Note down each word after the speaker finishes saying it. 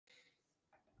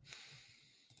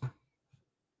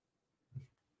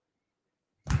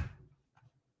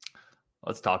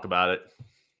Let's talk about it.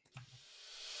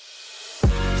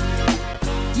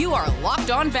 You are Locked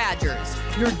On Badgers,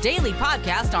 your daily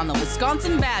podcast on the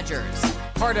Wisconsin Badgers.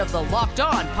 Part of the Locked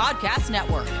On Podcast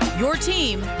Network, your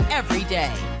team every day.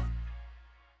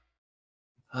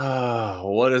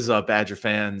 What is up, Badger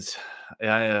fans?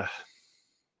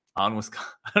 On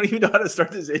Wisconsin. I don't even know how to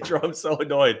start this intro. I'm so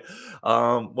annoyed.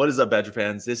 What is up, Badger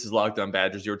fans? This is Locked On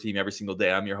Badgers, your team every single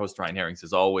day. I'm your host, Ryan Herrings.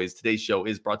 As always, today's show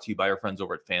is brought to you by our friends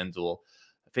over at FanDuel.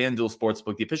 FanDuel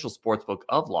Sportsbook, the official sportsbook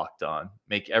of Locked On.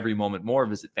 Make every moment more.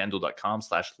 Visit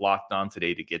FanDuel.com/LockedOn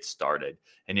today to get started.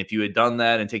 And if you had done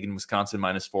that and taken Wisconsin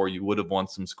 -4, you would have won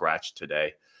some scratch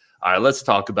today. All right, let's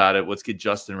talk about it. Let's get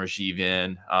Justin Rajiv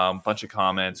in. Bunch of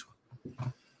comments.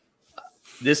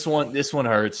 This one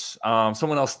hurts.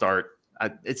 Someone else start.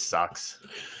 It sucks.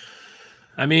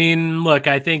 I mean, look,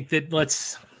 I think that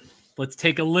let's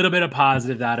take a little bit of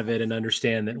positive out of it and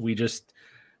understand that we just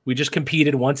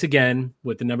competed once again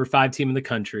with the number 5 team in the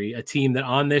country, a team that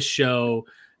on this show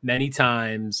many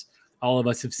times all of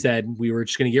us have said we were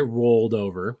just going to get rolled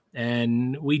over,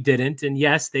 and we didn't. And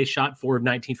yes, they shot 4 of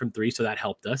 19 from 3, so that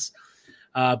helped us.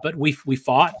 But we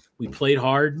fought, we played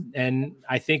hard, and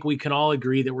I think we can all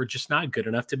agree that we're just not good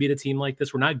enough to beat a team like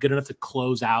this. We're not good enough to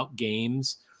close out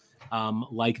games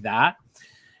like that.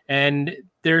 And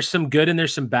there's some good and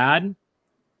there's some bad.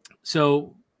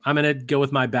 So I'm going to go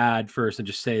with my bad first and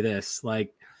just say this.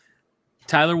 Like,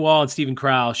 Tyler Wahl and Stephen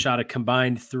Crowl shot a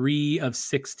combined 3 of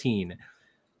 16.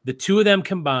 The two of them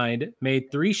combined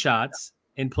made 3 shots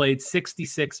and played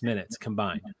 66 minutes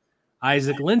combined.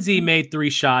 Isaac Lindsey made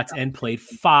 3 shots and played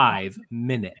 5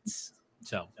 minutes.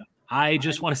 So I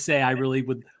just want to say I really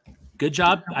would – good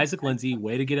job, Isaac Lindsey.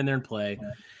 Way to get in there and play.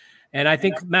 And I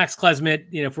think Max Klesmit,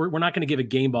 if we're not going to give a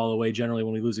game ball away generally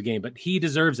when we lose a game, but he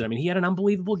deserves it. I mean, he had an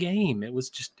unbelievable game. It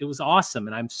was awesome.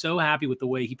 And I'm so happy with the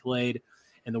way he played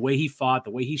and the way he fought,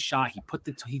 the way he shot. He put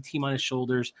the team on his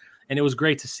shoulders, and it was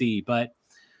great to see. But,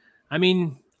 I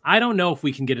mean, I don't know if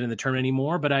we can get it in the tournament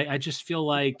anymore, but I just feel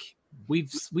like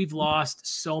we've lost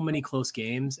so many close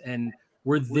games, and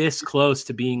we're this close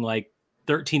to being like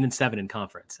 13-7 in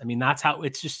conference. I mean, that's how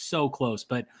it's just so close,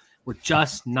 but we're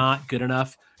just not good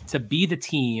enough to be the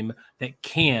team that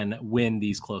can win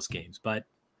these close games. But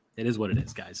it is what it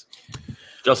is, guys.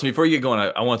 Justin, before you get going,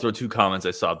 I want to throw 2 comments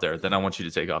I saw up there. Then I want you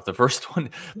to take off. The first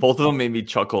one, both of them made me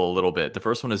chuckle a little bit. The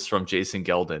first one is from Jason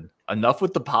Geldon. Enough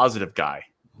with the positive guy.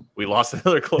 We lost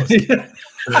another close game.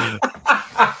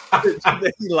 It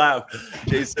made me laugh.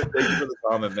 Jason, thank you for the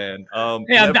comment, man.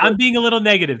 I'm being a little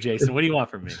negative, Jason. What do you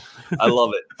want from me? I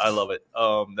love it.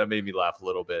 That made me laugh a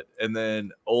little bit. And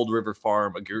then Old River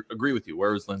Farm, agree with you.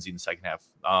 Where was Lindsey in the second half?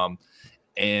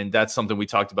 And that's something we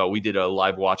talked about. We did a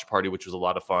live watch party, which was a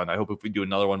lot of fun. I hope if we do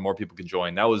another one, more people can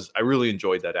join. I really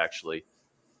enjoyed that, actually.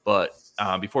 But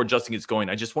before Justin gets going,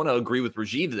 I just want to agree with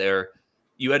Rajiv there.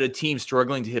 You had a team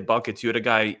struggling to hit buckets. You had a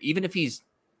guy, even if he's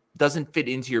doesn't fit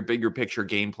into your bigger picture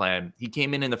game plan, he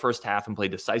came in the first half and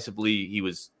played decisively. He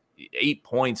was 8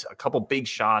 points, a couple big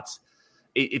shots.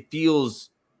 It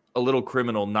feels a little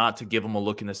criminal not to give him a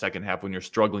look in the second half when you're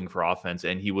struggling for offense,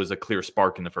 and he was a clear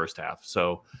spark in the first half.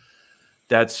 So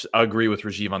I agree with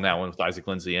Rajiv on that one with Isaac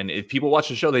Lindsey. And if people watch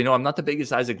the show, they know I'm not the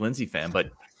biggest Isaac Lindsey fan,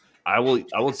 but I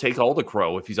will take all the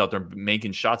crow if he's out there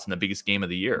making shots in the biggest game of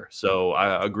the year. So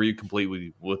I agree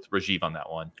completely with Rajiv on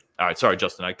that one. All right, sorry,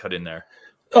 Justin, I cut in there.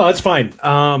 Oh, that's fine.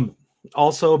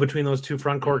 Also, between those 2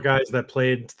 front court guys that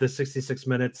played the 66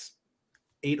 minutes,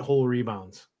 8 whole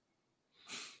rebounds.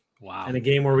 Wow. In a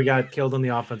game where we got killed on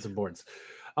the offensive boards.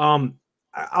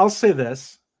 I'll say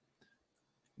this.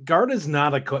 Gard is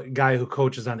not a guy who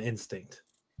coaches on instinct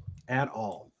at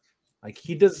all. Like,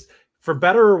 he does, for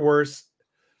better or worse,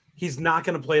 he's not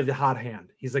going to play the hot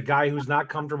hand. He's a guy who's not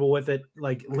comfortable with it.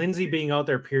 Like, Lindsey being out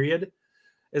there, period,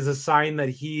 is a sign that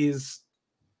he's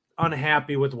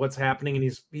unhappy with what's happening,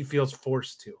 and he feels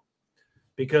forced to,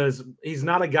 because he's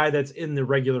not a guy that's in the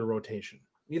regular rotation.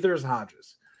 Neither is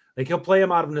Hodges. Like, he'll play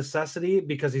him out of necessity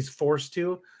because he's forced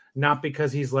to, not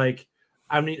because he's like,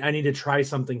 I need to try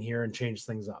something here and change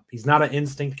things up. He's not an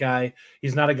instinct guy.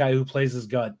 He's not a guy who plays his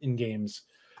gut in games.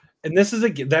 And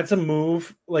that's a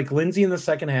move. Like, Lindsey in the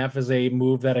second half is a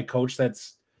move that a coach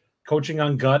that's coaching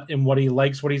on gut and what he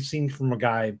likes, what he's seen from a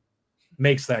guy,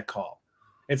 makes that call.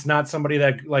 It's not somebody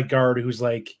that, like Gard, who's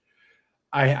like,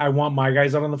 I want my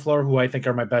guys out on the floor who I think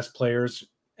are my best players,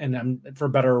 and for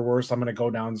better or worse, I'm going to go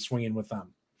down swinging with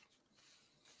them.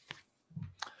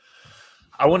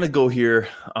 I want to go here,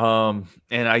 and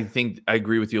I think I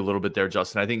agree with you a little bit there,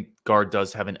 Justin. I think Gard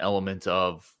does have an element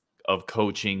of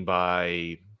coaching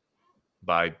by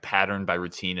pattern, by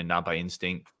routine, and not by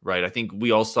instinct, right? I think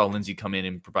we all saw Lindsey come in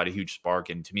and provide a huge spark,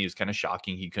 and to me, it was kind of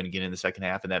shocking he couldn't get in the second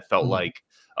half, and that felt like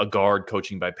a guard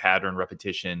coaching by pattern,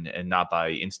 repetition, and not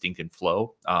by instinct and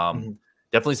flow.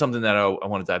 Definitely something that I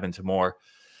want to dive into more.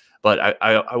 But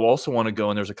I also want to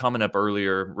go, and there's a comment up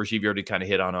earlier, Rajiv, you already kind of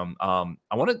hit on him.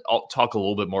 I want to talk a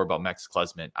little bit more about Max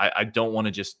Klesmit. I don't want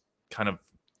to just kind of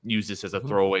use this as a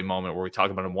throwaway moment where we talk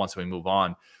about him once and we move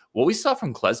on. What we saw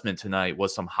from Klesmit tonight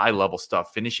was some high-level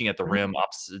stuff, finishing at the rim,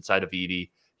 opposite side of Edey.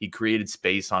 He created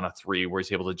space on a three where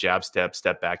he's able to jab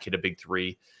step back, hit a big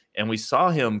three. And we saw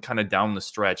him kind of down the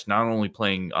stretch, not only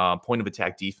playing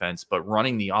point-of-attack defense, but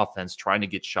running the offense, trying to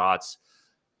get shots.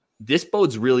 This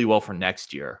bodes really well for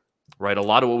next year, right? A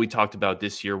lot of what we talked about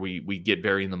this year, we get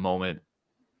very in the moment.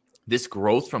 This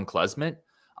growth from Klesmit,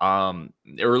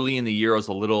 early in the year, I was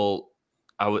a little,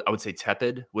 I would say,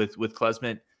 tepid with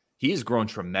Klesmit. He has grown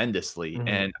tremendously,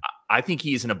 and I think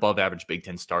he's an above-average Big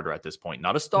Ten starter at this point.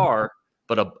 Not a star,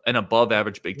 but an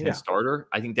above-average Big Ten starter.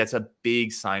 I think that's a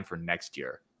big sign for next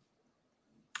year.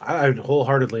 I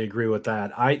wholeheartedly agree with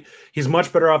that. He's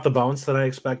much better off the bounce than I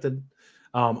expected.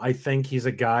 I think he's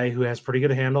a guy who has pretty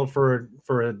good handle for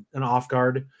an off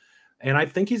guard, and I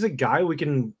think he's a guy we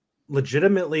can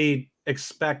legitimately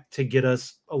expect to get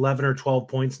us 11 or 12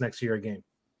 points next year a game.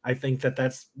 I think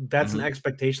that's an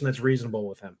expectation that's reasonable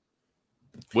with him.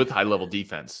 With high-level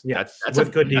defense. Yeah, that's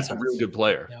with good defense. That's a really good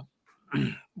player.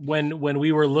 Yeah. When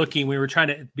we were looking, we were trying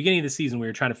to, at the beginning of the season, we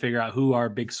were trying to figure out who our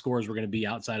big scorers were going to be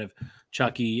outside of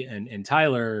Chucky and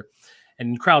Tyler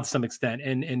and Crowl to some extent.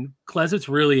 And Klesmit's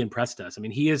really impressed us. I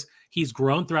mean, he's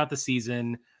grown throughout the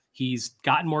season. He's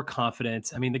gotten more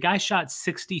confidence. I mean, the guy shot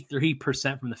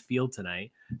 63% from the field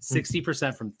tonight,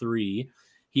 60% from three.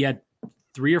 He had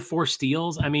 3 or 4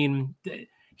 steals. I mean,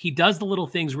 he does the little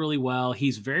things really well.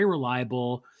 He's very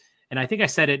reliable. And I think I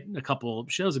said it a couple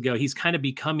shows ago, he's kind of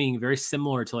becoming very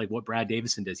similar to like what Brad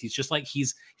Davison does. He's just like,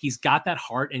 he's got that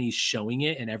heart and he's showing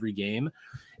it in every game.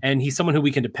 And he's someone who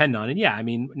we can depend on. And yeah, I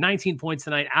mean, 19 points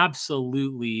tonight,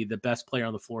 absolutely the best player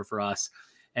on the floor for us.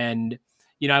 And,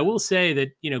 you know, I will say that,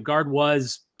 you know, Gard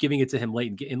was giving it to him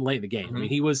late in the game. I mean,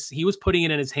 he was putting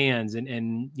it in his hands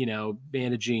and you know,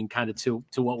 managing kind of to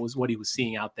what he was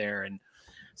seeing out there. And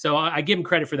so I give him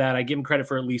credit for that. I give him credit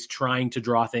for at least trying to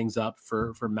draw things up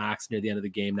for Max near the end of the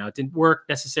game. Now, it didn't work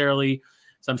necessarily.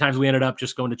 Sometimes we ended up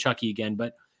just going to Chucky again,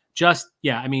 but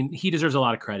yeah, I mean, he deserves a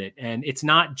lot of credit. And it's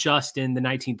not just in the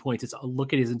 19 points. It's a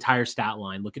look at his entire stat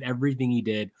line. Look at everything he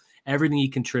did, everything he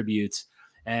contributes.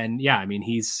 And yeah, I mean,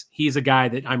 he's a guy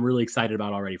that I'm really excited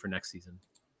about already for next season.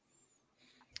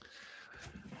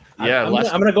 Yeah, I'm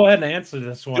going to go ahead and answer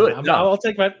this one. No. I'll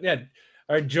take my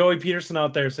All right, Joey Peterson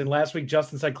out there saying last week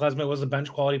Justin said Klesmit was a bench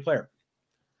quality player.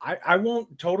 I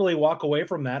won't totally walk away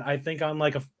from that. I think on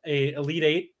like a Elite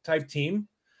Eight type team,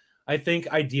 I think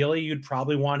ideally you'd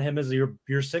probably want him as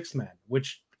your sixth man.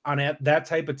 Which on that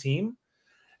type of team,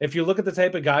 if you look at the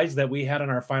type of guys that we had on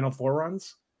our Final Four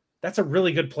runs, that's a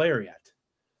really good player yet.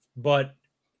 But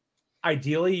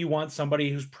ideally, you want somebody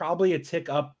who's probably a tick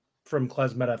up from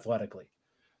Klesmit athletically.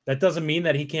 That doesn't mean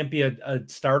that he can't be a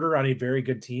starter on a very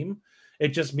good team. It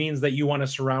just means that you want to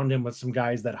surround him with some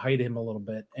guys that hide him a little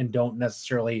bit and don't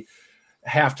necessarily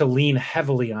have to lean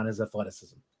heavily on his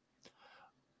athleticism.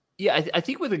 Yeah, I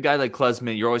think with a guy like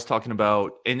Klesmit, you're always talking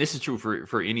about, and this is true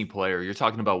for any player, you're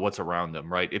talking about what's around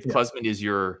them, right? If Klesmit is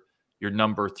your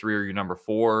number 3 or your number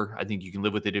 4, I think you can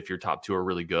live with it if your top 2 are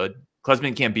really good.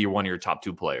 Klesmit can't be one of your top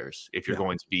 2 players if you're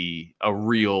going to be a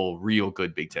real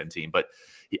good Big Ten team. But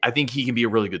I think he can be a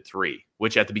really good 3,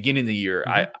 which at the beginning of the year,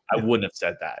 I wouldn't have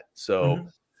said that. So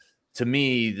to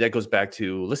me, that goes back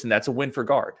to, listen, that's a win for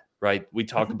Gard, right? We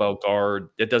talk about Gard.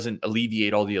 That doesn't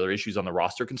alleviate all the other issues on the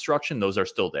roster construction. Those are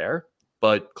still there.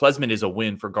 But Klesmit is a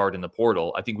win for Gard in the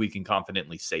portal. I think we can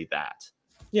confidently say that.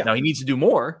 Yeah. Now, he needs to do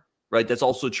more, right? That's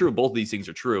also true. Both of these things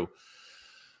are true.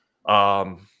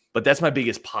 But that's my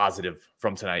biggest positive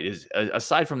from tonight is,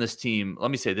 aside from this team,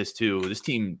 let me say this too. This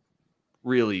team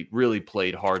really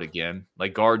played hard again.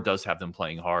 Like, Gard does have them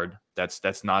playing hard.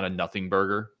 That's not a nothing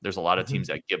burger. There's a lot of teams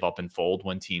that give up and fold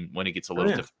when it gets a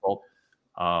little difficult.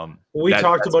 We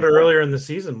talked about it earlier in the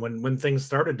season when things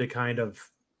started to kind of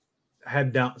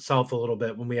head down south a little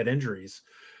bit when we had injuries,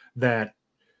 that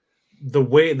the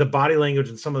way the body language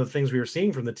and some of the things we were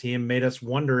seeing from the team made us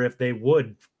wonder if they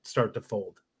would start to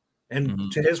fold.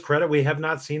 And to his credit, we have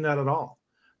not seen that at all.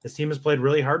 This team has played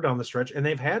really hard down the stretch, and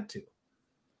they've had to.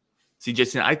 See,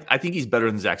 Jason, I think he's better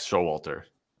than Zach Showalter.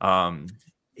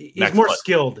 He's more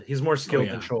skilled. He's more skilled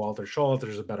than Showalter. Showalter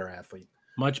is a better athlete.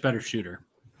 Much better shooter.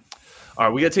 All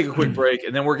right, we got to take a quick break,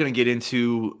 and then we're going to get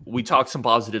into – we talked some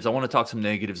positives. I want to talk some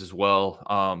negatives as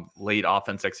well. Late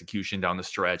offense execution down the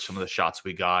stretch, some of the shots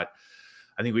we got.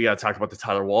 I think we got to talk about the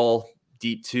Tyler Wahl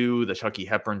deep two, the Chucky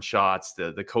Hepburn shots,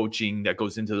 the coaching that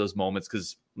goes into those moments.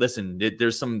 Because, listen,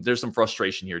 there's some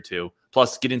frustration here too.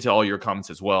 Plus, get into all your comments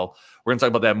as well. We're going to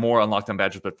talk about that more on Locked On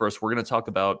Badgers. But first, we're going to talk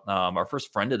about our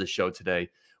first friend of the show today,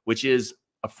 which is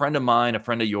a friend of mine, a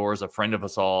friend of yours, a friend of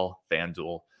us all,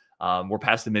 FanDuel. We're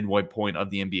past the midway point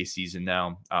of the NBA season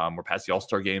now. We're past the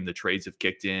All-Star game. The trades have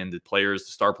kicked in. The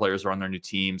star players are on their new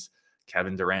teams.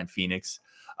 Kevin Durant, Phoenix.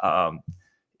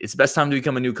 It's the best time to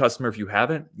become a new customer if you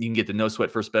haven't. You can get the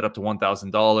no-sweat first bet up to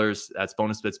 $1,000. That's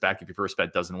bonus bets back if your first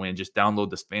bet doesn't win. Just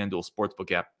download the FanDuel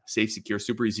Sportsbook app. Safe, secure,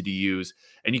 super easy to use.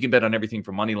 And you can bet on everything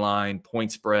from money line,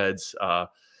 point spreads,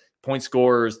 point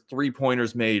scores,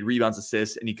 three-pointers made, rebounds,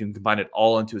 assists, and you can combine it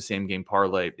all into a same-game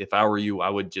parlay. If I were you, I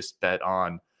would just bet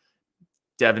on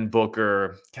Devin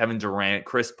Booker, Kevin Durant,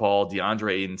 Chris Paul,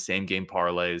 DeAndre Ayton, same game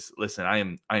parlays. Listen, I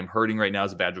am hurting right now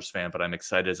as a Badgers fan, but I'm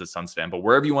excited as a Suns fan. But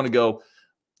wherever you want to go,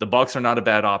 the Bucks are not a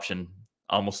bad option,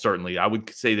 almost certainly. I would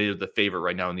say they're the favorite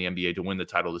right now in the NBA to win the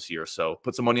title this year. So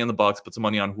put some money on the Bucks, put some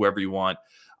money on whoever you want.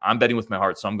 I'm betting with my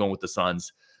heart, so I'm going with the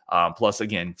Suns. Plus,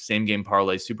 again, same game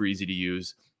parlay, super easy to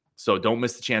use. So don't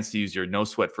miss the chance to use your no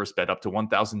sweat first bet up to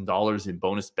 $1,000 in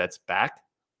bonus bets back.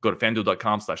 Go to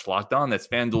FanDuel.com/lockedon. That's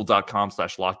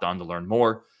FanDuel.com/lockedon to learn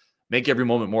more. Make every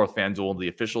moment more with FanDuel, the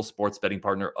official sports betting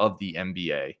partner of the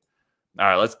NBA. All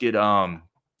right, let's get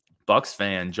Bucks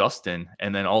fan Justin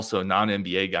and then also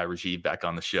non-NBA guy Rajiv back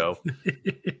on the show.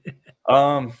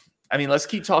 I mean, let's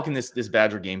keep talking this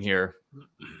Badger game here.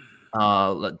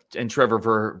 And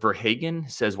Trevor Verhagen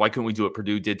says, why couldn't we do what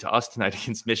Purdue did to us tonight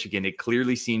against Michigan? It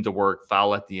clearly seemed to work.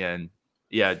 Foul at the end.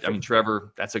 Yeah, I mean,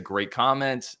 Trevor, that's a great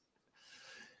comment.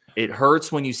 It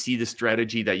hurts when you see the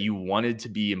strategy that you wanted to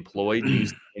be employed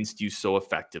used against you so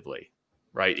effectively,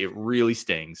 right? It really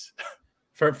stings.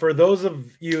 For those of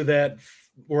you that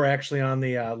were actually on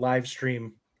the live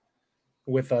stream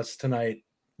with us tonight,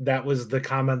 that was the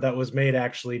comment that was made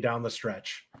actually down the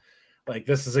stretch. Like,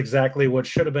 this is exactly what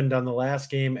should have been done the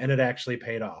last game, and it actually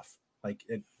paid off. Like,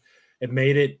 it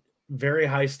made it very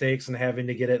high stakes, and having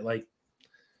to get it, like,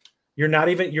 you're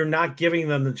not giving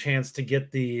them the chance to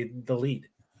get the lead.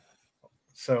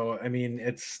 So, I mean,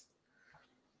 it's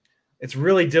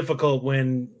really difficult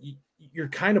when you're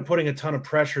kind of putting a ton of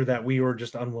pressure that we were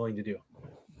just unwilling to do.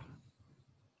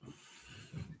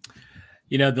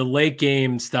 You know, the late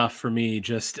game stuff for me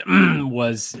just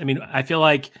was, I mean, I feel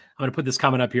like I'm going to put this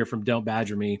comment up here from Don't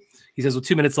Badger Me. He says, with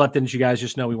 2 minutes left, didn't you guys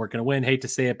just know we weren't going to win? Hate to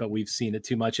say it, but we've seen it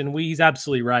too much. And he's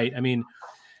absolutely right. I mean,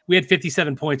 we had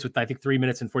 57 points with, I think, 3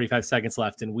 minutes and 45 seconds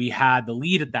left, and we had the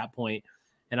lead at that point.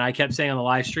 And I kept saying on the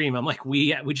live stream, I'm like,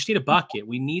 we just need a bucket.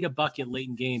 We need a bucket late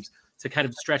in games to kind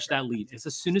of stretch that lead.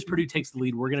 As soon as Purdue takes the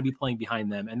lead, we're going to be playing behind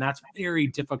them. And that's very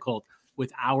difficult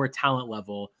with our talent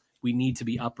level. We need to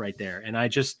be up right there. And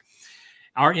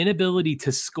our inability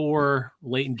to score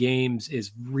late in games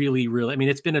is really, really, I mean,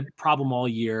 it's been a problem all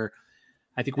year.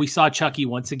 I think we saw Chucky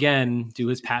once again do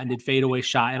his patented fadeaway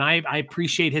shot. And I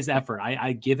appreciate his effort.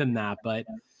 I give him that, but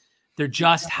there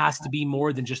just has to be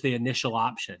more than just the initial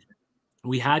option.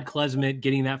 We had Klesmit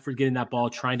getting that ball,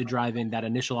 trying to drive in that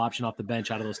initial option off the bench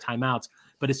out of those timeouts.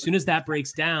 But as soon as that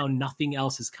breaks down, nothing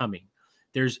else is coming.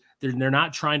 They're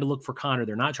not trying to look for Connor.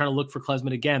 They're not trying to look for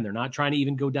Klesmit again. They're not trying to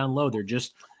even go down low.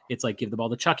 It's like, give the ball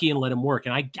to Chucky and let him work.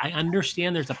 And I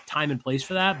understand there's a time and place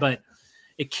for that, but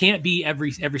it can't be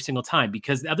every single time,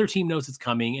 because the other team knows it's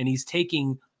coming, and he's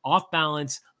taking off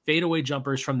balance fadeaway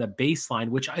jumpers from the baseline,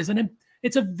 which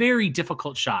it's a very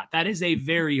difficult shot. That is a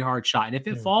very hard shot. And if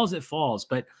it falls, it falls.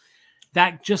 But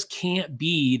that just can't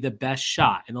be the best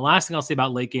shot. And the last thing I'll say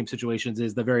about late game situations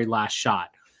is the very last shot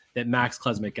that Max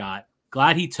Klesmit got.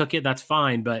 Glad he took it. That's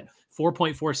fine. But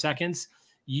 4.4 seconds,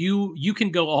 you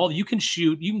can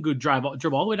shoot, you can go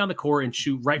dribble all the way down the court and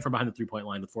shoot right from behind the 3-point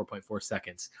line with 4.4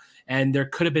 seconds. And there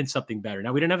could have been something better.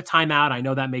 Now, we didn't have a timeout. I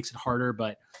know that makes it harder,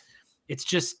 but it's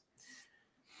just,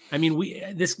 I mean,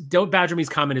 this Don't Badger Me's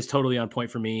comment is totally on point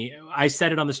for me. I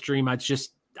said it on the stream. I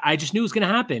just knew it was going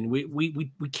to happen. We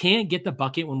can't get the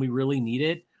bucket when we really need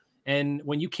it. And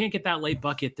when you can't get that late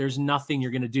bucket, there's nothing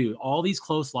you're going to do. All these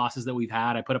close losses that we've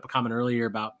had, I put up a comment earlier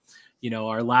about,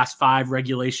 our last 5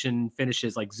 regulation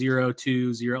finishes, like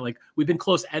 0-2-0. Like, we've been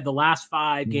close at the last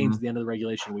 5 games at the end of the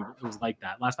regulation. It was like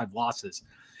that, last 5 losses.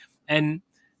 And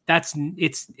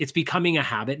it's becoming a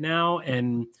habit now.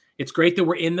 And it's great that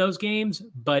we're in those games,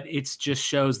 but it just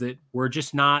shows that we're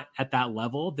just not at that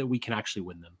level that we can actually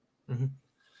win them.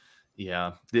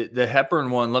 Yeah. The Hepburn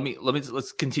one,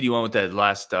 let's continue on with that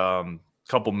last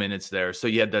couple minutes there. So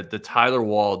you had the Tyler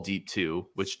Wahl deep 2,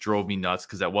 which drove me nuts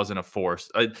because that wasn't a force.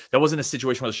 That wasn't a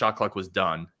situation where the shot clock was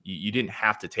done. You didn't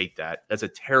have to take that. That's a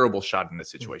terrible shot in this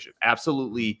situation.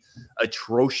 Absolutely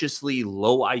atrociously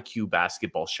low IQ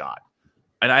basketball shot.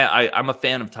 And I'm a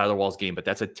fan of Tyler Wahl's game, but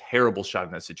that's a terrible shot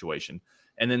in that situation.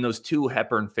 And then those 2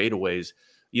 Hepburn fadeaways,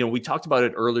 we talked about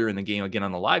it earlier in the game, again,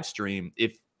 on the live stream.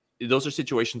 If those are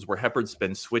situations where Hepburn's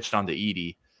been switched onto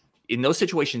Edey, in those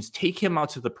situations, take him out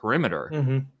to the perimeter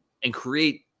and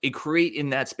create in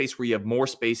that space where you have more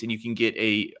space and you can get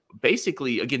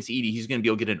basically against Edey, he's going to be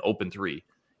able to get an open 3.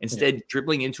 Instead,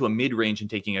 dribbling into a mid-range and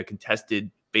taking a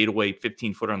contested fadeaway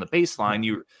 15-footer on the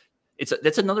baseline,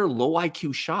 that's another low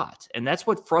IQ shot. And that's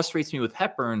what frustrates me with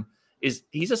Hepburn is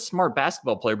he's a smart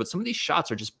basketball player, but some of these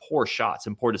shots are just poor shots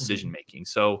and poor decision-making.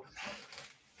 So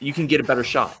you can get a better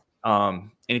shot.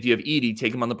 And if you have Edey,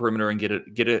 take him on the perimeter and get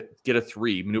a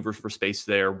 3, maneuver for space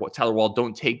there. Tyler Wahl,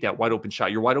 don't take that wide open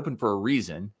shot. You're wide open for a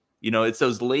reason. It's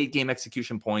those late game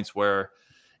execution points where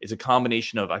it's a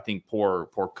combination of, I think, poor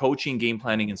coaching, game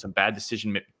planning, and some bad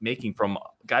decision making from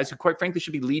guys who, quite frankly,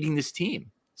 should be leading this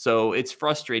team. So it's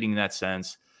frustrating in that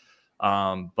sense.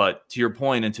 But to your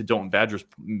point, and to Don't Badger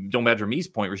Me's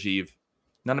point, Rajiv,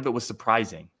 none of it was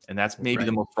surprising, and that's maybe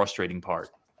the most frustrating part.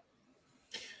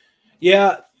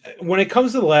 Yeah. When it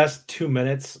comes to the last 2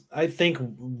 minutes, I think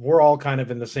we're all kind of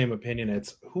in the same opinion.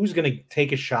 It's who's going to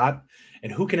take a shot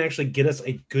and who can actually get us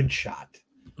a good shot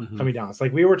coming down. It's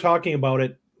like we were talking about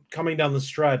it coming down the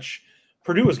stretch.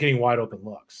 Purdue was getting wide open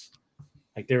looks.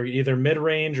 Like they were either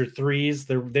mid-range or threes.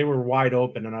 They were wide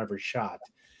open on every shot.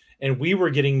 And we were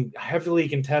getting heavily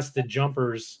contested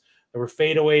jumpers that were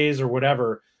fadeaways or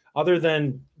whatever, other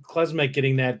than Klesmit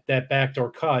getting that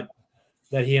backdoor cut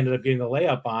that he ended up getting the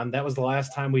layup on. That was the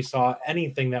last time we saw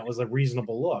anything that was a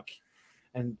reasonable look.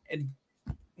 And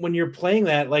when you're playing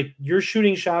that, like you're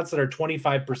shooting shots that are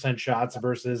 25% shots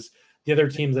versus the other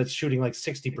teams that's shooting like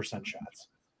 60% shots.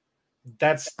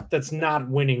 That's not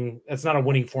winning. That's not a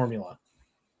winning formula.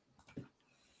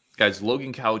 Guys,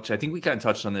 Logan Couch, I think we kind of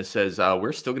touched on this, says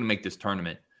we're still going to make this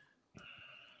tournament.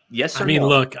 Yes or no?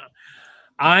 Look,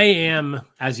 I am,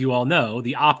 as you all know,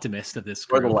 the optimist of this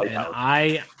group, and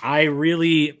I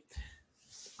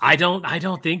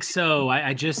don't think so.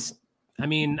 I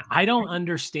don't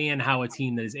understand how a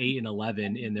team that is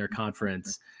 8-11 in their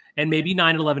conference, and maybe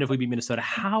 9-11 if we beat Minnesota,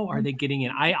 how are they getting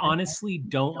in? I honestly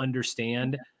don't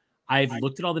understand. I've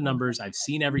looked at all the numbers, I've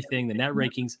seen everything, the net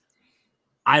rankings.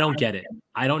 I don't get it.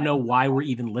 I don't know why we're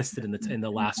even listed in the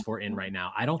last 4 in right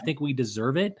now. I don't think we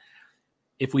deserve it.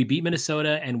 If we beat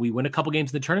Minnesota and we win a couple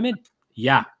games in the tournament,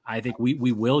 yeah, I think we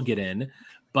will get in.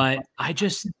 But I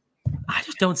just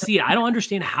don't see it. I don't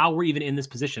understand how we're even in this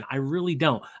position. I really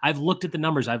don't. I've looked at the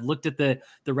numbers. I've looked at the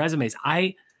resumes.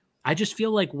 I just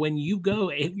feel like when you go,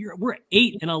 we're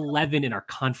 8-11 in our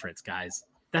conference, guys.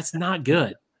 That's not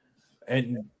good.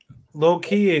 And low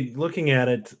key, looking at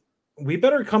it, we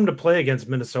better come to play against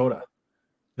Minnesota.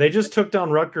 They just took down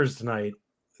Rutgers tonight.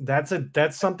 That's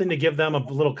something to give them a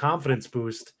little confidence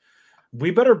boost.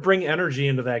 We better bring energy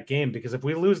into that game, because if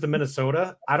we lose to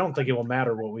Minnesota, I don't think it will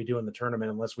matter what we do in the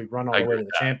tournament unless we run all the way to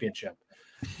the championship.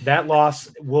 That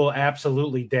loss will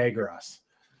absolutely dagger us.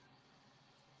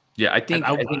 Yeah, I think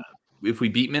if we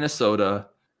beat Minnesota,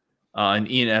 and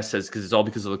Ian S says, because it's all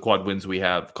because of the quad wins we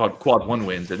have, quad 1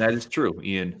 wins, and that is true,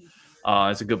 Ian.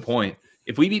 It's a good point.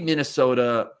 If we beat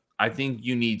Minnesota, I think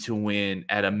you need to win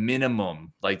at a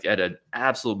minimum, like at an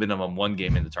absolute minimum, 1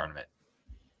 game in the tournament.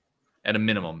 At a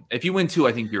minimum. If you win 2,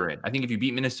 I think you're in. I think if you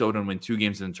beat Minnesota and win 2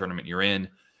 games in the tournament, you're in.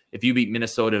 If you beat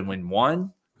Minnesota and win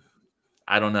 1,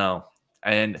 I don't know.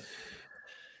 And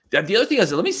the other thing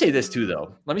is, let me say this too,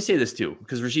 though. Let me say this too,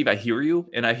 because Rajiv, I hear you,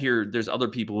 and I hear there's other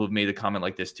people who have made a comment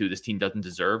like this too. This team doesn't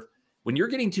deserve. When you're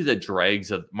getting to the dregs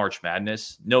of March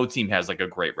Madness, no team has like a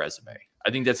great resume.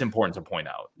 I think that's important to point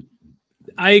out.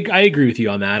 I agree with you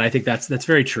on that. I think that's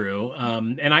very true.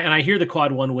 And I hear the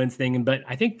quad 1 wins thing, but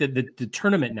I think that the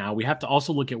tournament now, we have to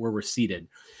also look at where we're seated,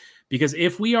 because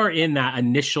if we are in that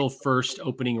initial first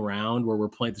opening round where we're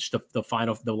playing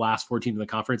the last 4 teams in the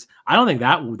conference, I don't think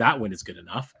that win is good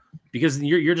enough, because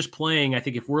you're just playing. I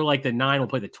think if we're like the 9, we'll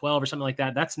play the 12 or something like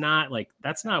that. That's not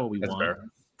what we want. Fair.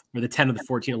 Or the 10 of the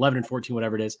 14, 11 and 14,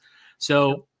 whatever it is.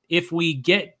 So if we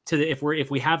get to if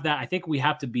we have that, I think we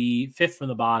have to be 5th from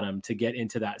the bottom to get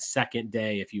into that second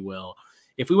day, if you will.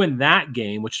 If we win that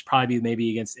game, which is probably maybe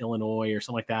against Illinois or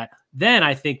something like that, then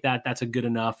I think that's a good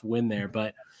enough win there.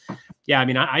 But yeah, I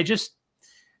mean,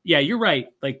 you're right.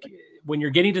 Like when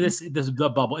you're getting to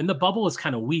the bubble, and the bubble is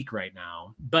kind of weak right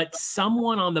now, but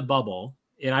someone on the bubble,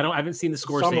 and I haven't seen the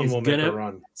score say, someone's going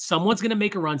to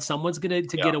make a run. Someone's going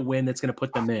to get a win that's going to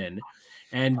put them in.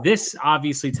 And this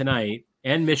obviously tonight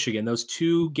and Michigan, those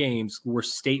two games were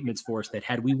statements for us that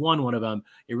had we won one of them,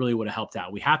 it really would have helped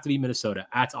out. We have to beat Minnesota.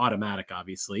 That's automatic,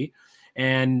 obviously.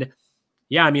 And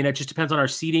yeah, I mean, it just depends on our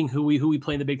seeding, who we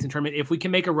play in the Big Ten tournament. If we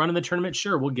can make a run in the tournament,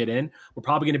 sure, we'll get in. We're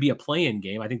probably going to be a play-in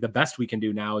game. I think the best we can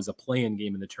do now is a play-in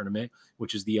game in the tournament,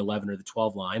 which is the 11 or the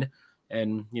 12 line.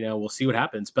 And, we'll see what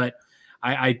happens. But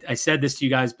I said this to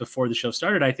you guys before the show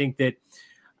started. I think that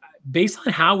based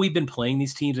on how we've been playing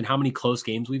these teams and how many close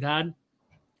games we've had,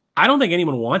 I don't think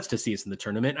anyone wants to see us in the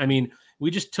tournament. I mean, we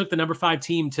just took the number 5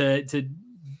 team to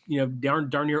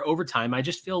darn near overtime. I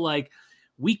just feel like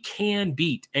we can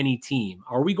beat any team.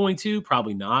 Are we going to?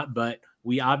 Probably not, but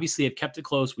we obviously have kept it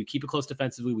close. We keep it close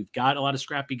defensively. We've got a lot of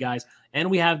scrappy guys,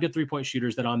 and we have good 3-point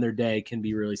shooters that on their day can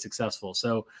be really successful.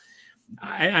 So,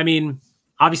 I mean,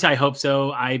 obviously I hope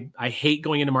so. I hate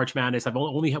going into March Madness. I've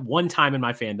only had one time in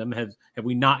my fandom have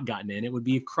we not gotten in. It would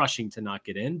be crushing to not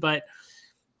get in, but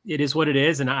it is what it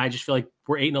is. And I just feel like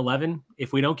we're 8-11.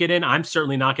 If we don't get in, I'm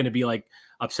certainly not going to be like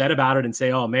upset about it and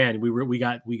say, oh man, we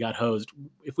got hosed.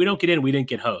 If we don't get in, we didn't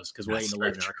get hosed because we're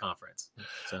 8-11 in our conference.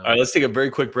 So. All right, let's take a very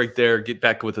quick break there. Get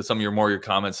back with some of your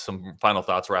comments, some final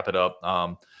thoughts, wrap it up.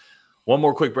 One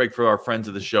more quick break for our friends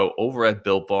of the show over at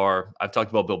Built Bar. I've talked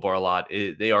about Built Bar a lot.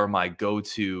 They are my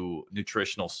go-to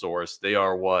nutritional source. They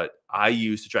are what I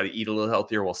use to try to eat a little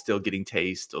healthier while still getting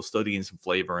taste, still getting some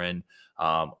flavor in.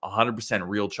 100%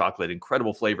 real chocolate,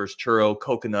 incredible flavors, churro,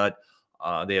 coconut.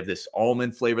 They have this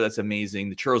almond flavor that's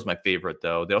amazing. The churro is my favorite,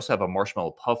 though. They also have a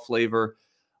marshmallow puff flavor,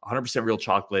 100% real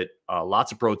chocolate,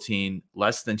 lots of protein,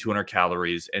 less than 200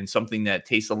 calories, and something that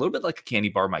tastes a little bit like a candy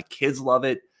bar. My kids love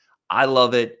it. I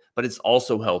love it, but it's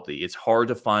also healthy. It's hard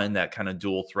to find that kind of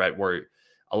dual threat where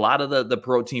a lot of the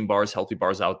protein bars, healthy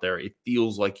bars out there, it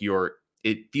feels like you're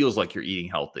eating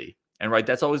healthy. And right,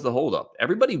 that's always the holdup.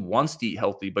 Everybody wants to eat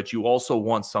healthy, but you also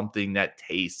want something that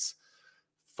tastes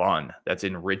fun, that's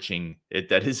enriching,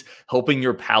 that is helping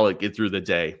your palate get through the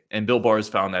day. And Built Bar has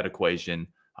found that equation.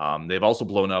 They've also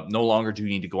blown up. No longer do you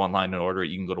need to go online and order it.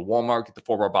 You can go to Walmart, get the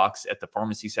 4-bar box at the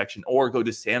pharmacy section, or go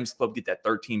to Sam's Club, get that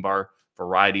 13-bar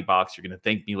variety box. You're going to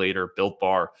thank me later. Built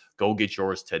Bar, go get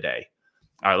yours today.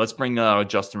 All right, let's bring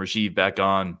Justin Rasheed back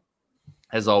on.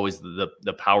 As always,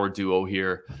 the power duo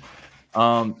here.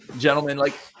 Gentlemen,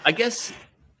 I guess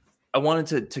I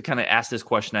wanted to kind of ask this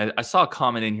question. I saw a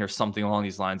comment in here, something along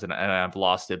these lines, and I've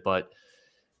lost it. But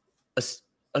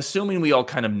assuming we all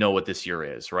kind of know what this year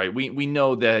is, right? We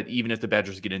know that even if the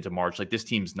Badgers get into March, this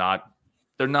team's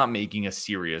they're not making a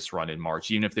serious run in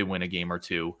March, even if they win a game or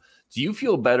two. Do you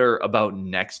feel better about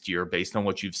next year based on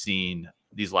what you've seen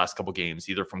these last couple games,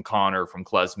 either from Connor, from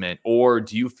Klesmit, or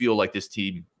do you feel like this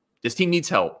team needs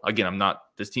help? Again,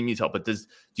 this team needs help, but do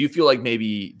you feel like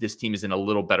maybe this team is in a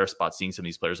little better spot seeing some of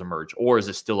these players emerge, or is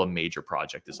this still a major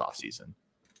project this offseason?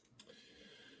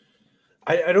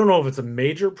 I don't know if it's a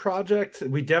major project.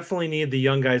 We definitely need the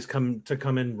young guys come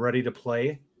in ready to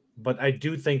play, but I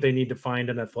do think they need to find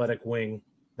an athletic wing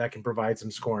that can provide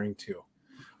some scoring too.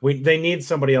 They need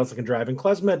somebody else that can drive, and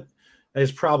Klesmit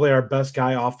is probably our best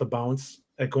guy off the bounce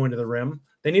at going to the rim.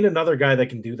 They need another guy that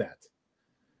can do that.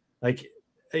 Like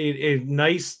a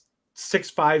nice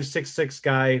 6'5", 6'6"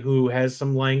 guy who has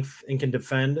some length and can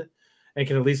defend and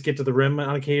can at least get to the rim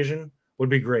on occasion would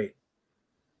be great.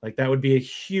 Like that would be a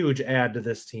huge add to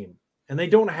this team. And they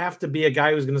don't have to be a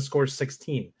guy who's going to score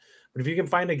 16. But if you can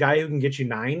find a guy who can get you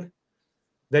 9,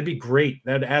 that'd be great.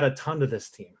 That'd add a ton to this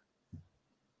team.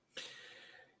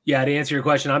 Yeah, to answer your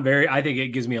question, I think it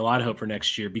gives me a lot of hope for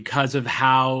next year because of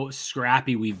how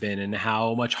scrappy we've been and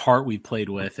how much heart we've played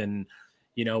with. And,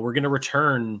 we're going to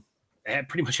return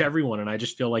pretty much everyone. And I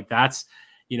just feel like that's,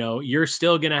 you're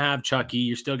still going to have Chucky.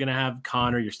 You're still going to have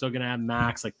Connor. You're still going to have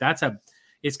Max.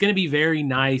 It's going to be very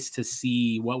nice to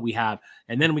see what we have.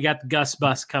 And then we got the Gus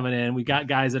Bus coming in. We got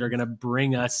guys that are going to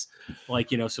bring us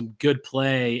some good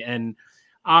play. And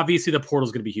obviously the portal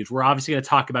is going to be huge. We're obviously going to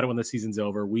talk about it when the season's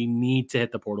over. We need to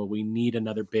hit the portal. We need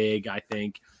another big, I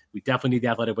think. We definitely need the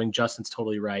athletic wing. Justin's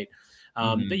totally right.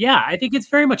 But yeah, I think it's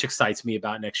very much excites me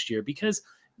about next year because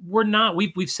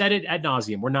we've said it ad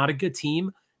nauseum. We're not a good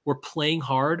team. We're playing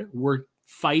hard. We're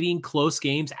fighting close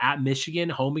games at Michigan,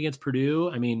 home against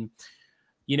Purdue. I mean,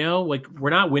 we're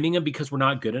not winning them because we're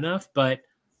not good enough, but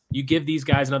you give these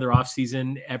guys another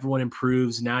offseason, everyone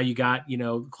improves. Now you got,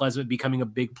 Klesmit becoming a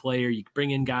big player. You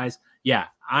bring in guys. Yeah,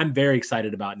 I'm very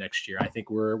excited about next year. I think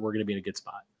we're going to be in a good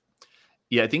spot.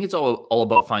 Yeah, I think it's all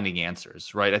about finding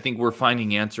answers, right? I think we're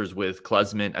finding answers with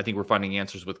Klesmit. I think we're finding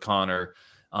answers with Connor.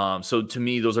 So to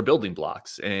me, those are building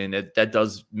blocks, and that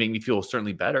does make me feel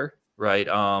certainly better, right?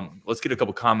 Let's get a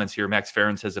couple comments here. Max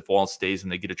Farron says if Wahl stays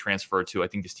and they get a transfer or two, I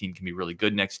think this team can be really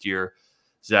good next year.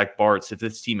 Zach Bartz, if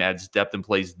this team adds depth and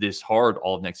plays this hard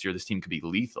all of next year, this team could be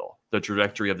lethal. The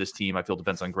trajectory of this team, I feel,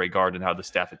 depends on Greg Gard and how the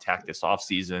staff attack this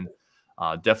offseason.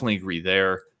 Definitely agree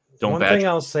there. One thing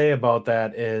I'll say about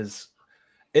that is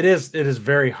it is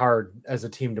very hard as a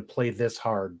team to play this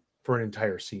hard for an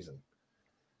entire season.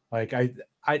 Like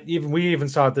we even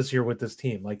saw it this year with this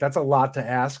team. Like that's a lot to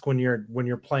ask when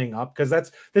you're playing up,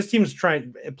 because this team's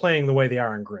playing the way they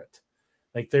are in grit.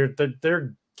 Like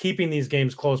they're keeping these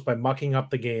games close by mucking up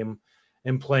the game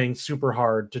and playing super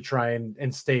hard to try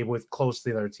and stay close to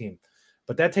the other team.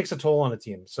 But that takes a toll on a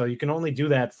team. So you can only do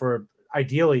that for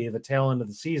ideally the tail end of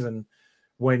the season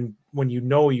when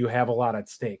you have a lot at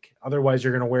stake. Otherwise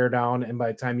you're going to wear down, and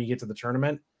by the time you get to the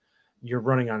tournament, you're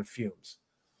running on fumes.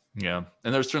 Yeah.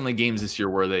 And there's certainly games this year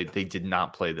where they did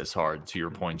not play this hard, to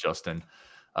your point, Justin.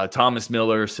 Thomas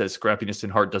Miller says scrappiness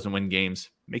and heart doesn't win games.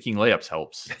 Making layups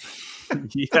helps.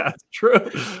 Yeah, it's true.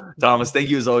 Thomas, thank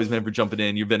you as always, man, for jumping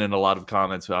in. You've been in a lot of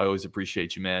comments, so I always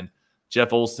appreciate you, man.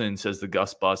 Jeff Olson says the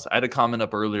Gus bus. I had a comment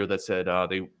up earlier that said I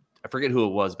forget who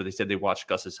it was, but they said they watched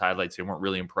Gus's highlights. They weren't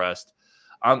really impressed.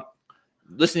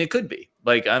 Listen, it could be.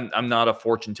 Like, I'm not a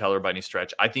fortune teller by any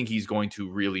stretch. I think he's going to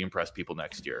really impress people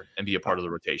next year and be a part of the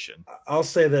rotation. I'll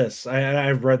say this.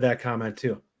 I've read that comment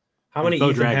too. How many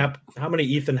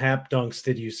Ethan Happ dunks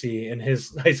did you see in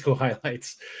his high school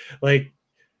highlights? Like,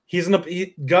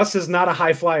 Gus is not a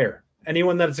high flyer.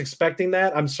 Anyone that's expecting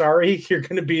that, I'm sorry, you're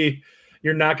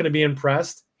not going to be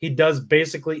impressed. He's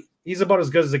about as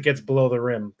good as it gets below the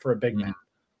rim for a big man.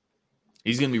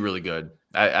 He's going to be really good.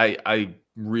 I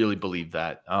really believe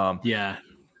that. Yeah.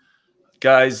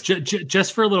 Guys.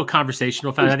 Just for a little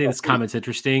conversational fact, I think this comment's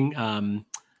interesting.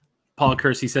 Paul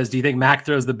Kersey says, do you think Mac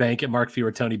throws the bank at Mark Few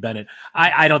or Tony Bennett?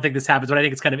 I don't think this happens, but I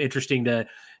think it's kind of interesting to,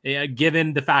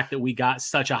 given the fact that we got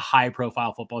such a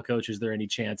high-profile football coach, is there any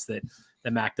chance that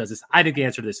Mac does this? I think the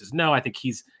answer to this is no. I think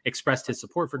he's expressed his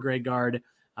support for Greg Gard,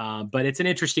 but it's an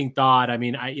interesting thought. I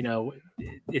mean,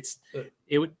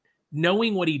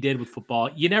 knowing what he did with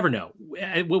football, you never know.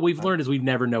 What we've learned is we've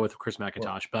never know with Chris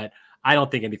McIntosh, but I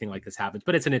don't think anything like this happens.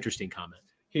 But it's an interesting comment.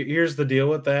 Here's the deal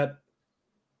with that.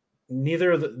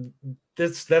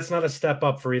 That's not a step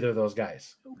up for either of those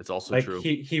guys. It's also true.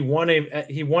 He won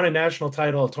a national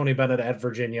title, Tony Bennett at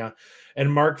Virginia,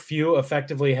 and Mark Few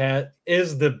effectively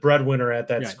is the breadwinner at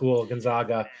that school,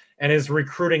 Gonzaga, and is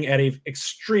recruiting at an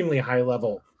extremely high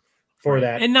level for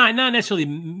that. And not necessarily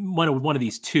one of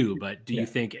these two, but do you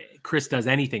think Chris does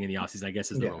anything in the offseason? I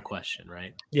guess is the real question,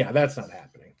 right? Yeah, that's not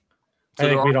happening. So I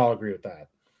think we'd all agree with that.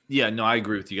 Yeah, no, I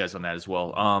agree with you guys on that as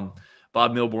well.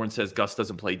 Bob Milborn says Gus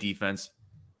doesn't play defense.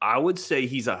 I would say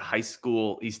he's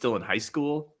still in high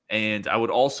school. And I would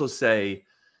also say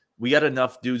we got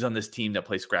enough dudes on this team that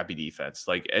play scrappy defense.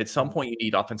 Like, at some point you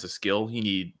need offensive skill. You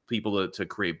need people to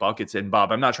create buckets. And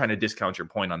Bob, I'm not trying to discount your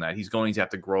point on that. He's going to have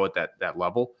to grow at that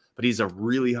level, but he's a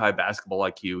really high basketball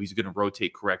IQ. He's going to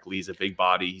rotate correctly. He's a big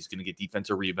body. He's going to get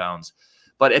defensive rebounds.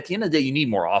 But at the end of the day, you need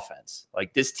more offense.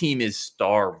 Like, this team is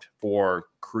starved for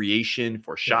creation,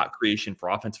 for shot creation, for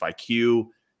offensive IQ,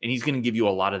 and he's going to give you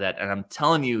a lot of that. And I'm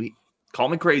telling you, call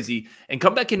me crazy and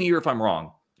come back in a year if I'm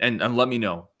wrong, and let me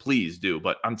know. Please do.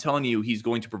 But I'm telling you, he's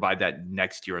going to provide that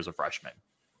next year as a freshman.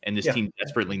 And this team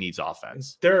desperately needs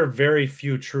offense. There are very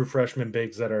few true freshman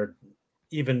bigs that are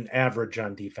even average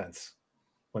on defense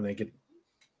when they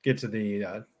get to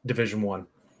the Division I.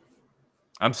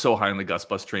 I'm so high on the Gus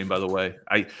bus train, by the way.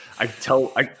 I'm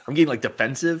getting like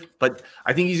defensive, but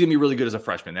I think he's going to be really good as a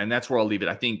freshman, and that's where I'll leave it.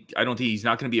 I don't think he's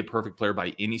not going to be a perfect player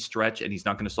by any stretch, and he's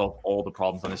not going to solve all the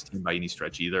problems on this team by any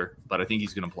stretch either, but I think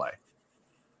he's going to play.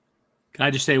 Can I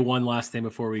just say one last thing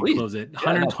before we close it?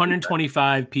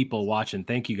 125 people watching.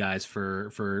 Thank you guys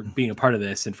for being a part of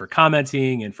this and for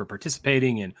commenting and for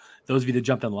participating. And those of you that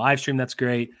jumped on the live stream, that's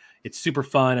great. It's super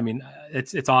fun. I mean,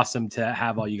 it's awesome to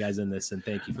have all you guys in this, and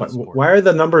thank you for the support. Why are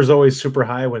the numbers always super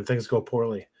high when things go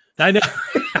poorly? I know.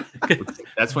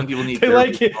 That's when people need.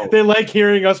 They like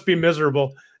hearing us be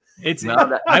miserable.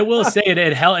 I will say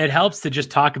it helps to just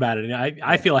talk about it, and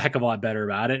I feel a heck of a lot better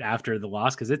about it after the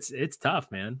loss because it's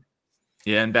tough, man.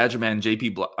 Yeah, and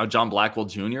Badgerman John Blackwell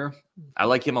Jr. I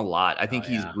like him a lot. I think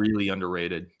he's really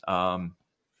underrated.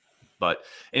 But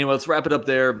anyway, let's wrap it up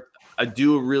there. I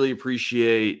do really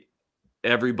appreciate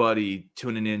everybody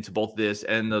tuning in to both this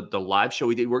and the live show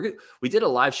we did. We did a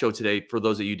live show today for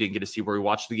those of you who didn't get to see, where we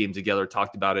watched the game together,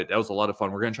 talked about it. That was a lot of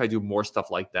fun. We're going to try to do more stuff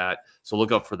like that, so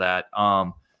look up for that.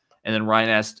 And then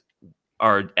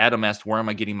Adam asked, where am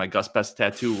I getting my Gus Bus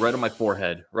tattoo? Right on my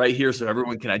forehead, right here, so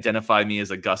everyone can identify me as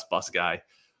a Gus Bus guy.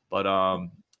 But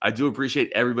I do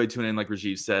appreciate everybody tuning in. Like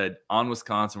Rajiv said, on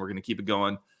Wisconsin, we're going to keep it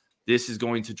going. This is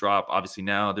going to drop, obviously,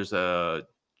 now. There's a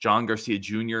John Garcia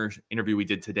Jr. interview we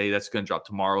did today. That's going to drop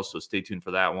tomorrow, so stay tuned for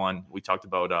that one. We talked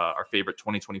about our favorite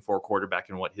 2024 quarterback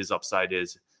and what his upside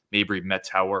is. Mabry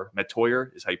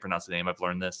Metoyer is how you pronounce the name. I've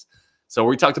learned this. So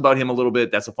we talked about him a little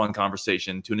bit. That's a fun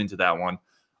conversation. Tune into that one.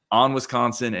 On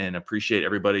Wisconsin, and appreciate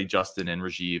everybody, Justin and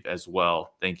Rajiv as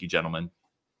well. Thank you, gentlemen.